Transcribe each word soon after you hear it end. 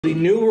The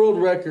new world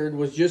record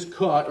was just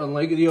caught on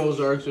Lake of the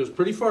Ozarks. It was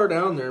pretty far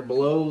down there,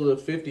 below the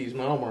 50s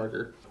mile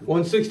marker.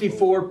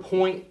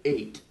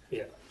 164.8.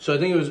 Yeah. So I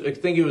think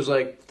it was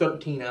like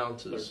 13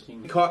 ounces.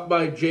 Caught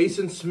by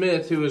Jason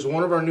Smith, who is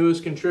one of our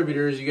newest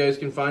contributors. You guys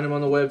can find him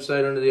on the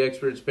website under the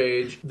experts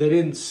page. They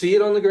didn't see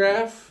it on the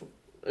graph.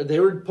 They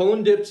were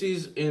pulling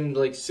dipsies in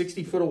like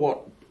 60 foot of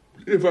water,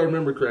 if I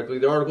remember correctly.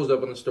 The article's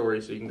up on the story,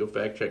 so you can go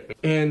fact check me.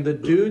 And the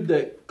dude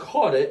that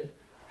caught it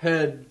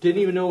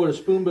didn't even know what a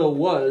spoonbill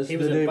was. He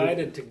was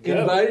invited to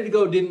go. Invited to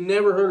go,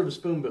 never heard of a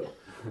spoonbill.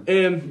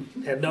 And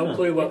had no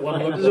clue what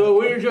one looked like. So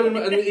we were joking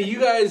about, you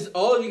guys,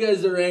 all of you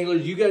guys that are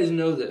anglers, you guys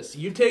know this.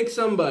 You take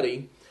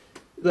somebody,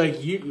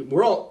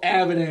 we're all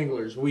avid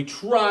anglers. We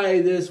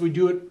try this, we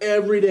do it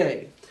every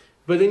day.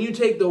 But then you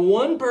take the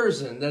one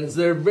person that is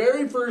their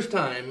very first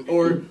time,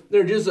 or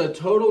they're just a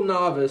total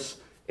novice,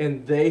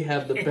 and they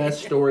have the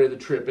best story of the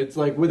trip. It's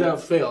like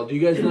without fail. Do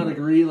you guys not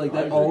agree? Like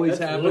that always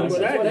happens.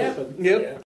 That's what happened. Yep. Yeah.